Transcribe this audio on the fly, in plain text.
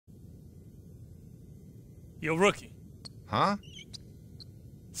Yo, rookie. Huh?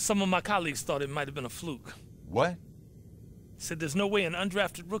 Some of my colleagues thought it might have been a fluke. What? Said there's no way an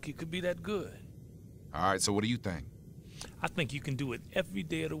undrafted rookie could be that good. All right, so what do you think? I think you can do it every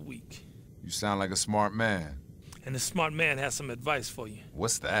day of the week. You sound like a smart man. And the smart man has some advice for you.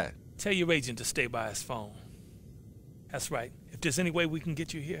 What's that? Tell your agent to stay by his phone. That's right. If there's any way we can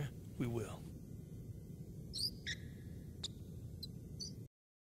get you here, we will.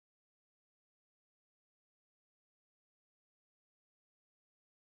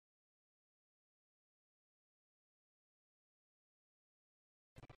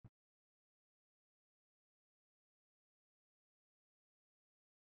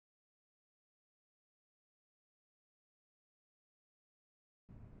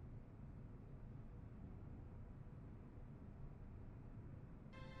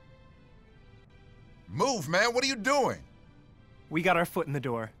 Move, man. What are you doing? We got our foot in the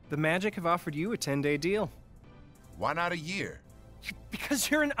door. The Magic have offered you a 10-day deal. Why not a year?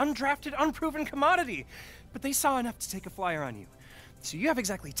 Because you're an undrafted, unproven commodity. But they saw enough to take a flyer on you. So you have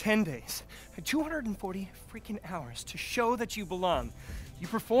exactly 10 days, 240 freaking hours to show that you belong. You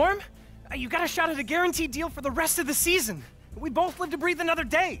perform, you got a shot at a guaranteed deal for the rest of the season. We both live to breathe another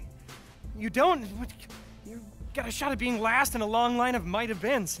day. You don't, you got a shot at being last in a long line of might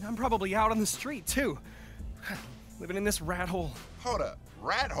events. I'm probably out on the street, too. Living in this rat hole. Hold up.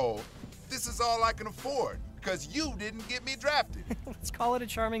 Rat hole? This is all I can afford, because you didn't get me drafted. Let's call it a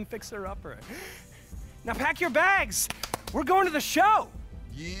charming fixer-upper. Now pack your bags. We're going to the show.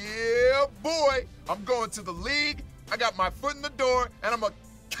 Yeah, boy. I'm going to the league. I got my foot in the door, and I'm gonna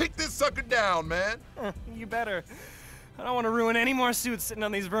kick this sucker down, man. You better. I don't want to ruin any more suits sitting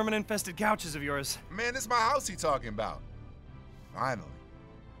on these vermin-infested couches of yours. Man, this is my house he talking about. Finally,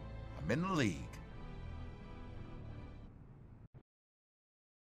 I'm in the league.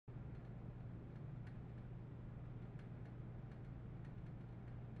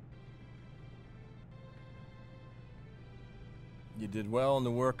 You did well in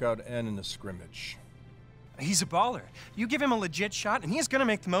the workout and in the scrimmage. He's a baller. You give him a legit shot, and he's gonna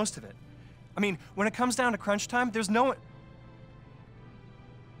make the most of it. I mean, when it comes down to crunch time, there's no one...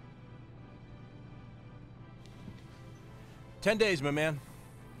 10 days, my man.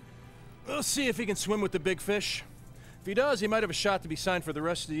 We'll see if he can swim with the big fish. If he does, he might have a shot to be signed for the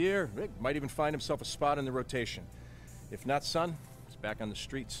rest of the year. He might even find himself a spot in the rotation. If not, son, he's back on the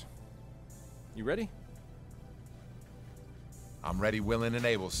streets. You ready? I'm ready, willing, and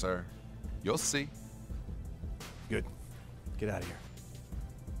able, sir. You'll see. Good. Get out of here.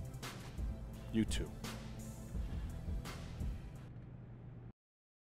 You too.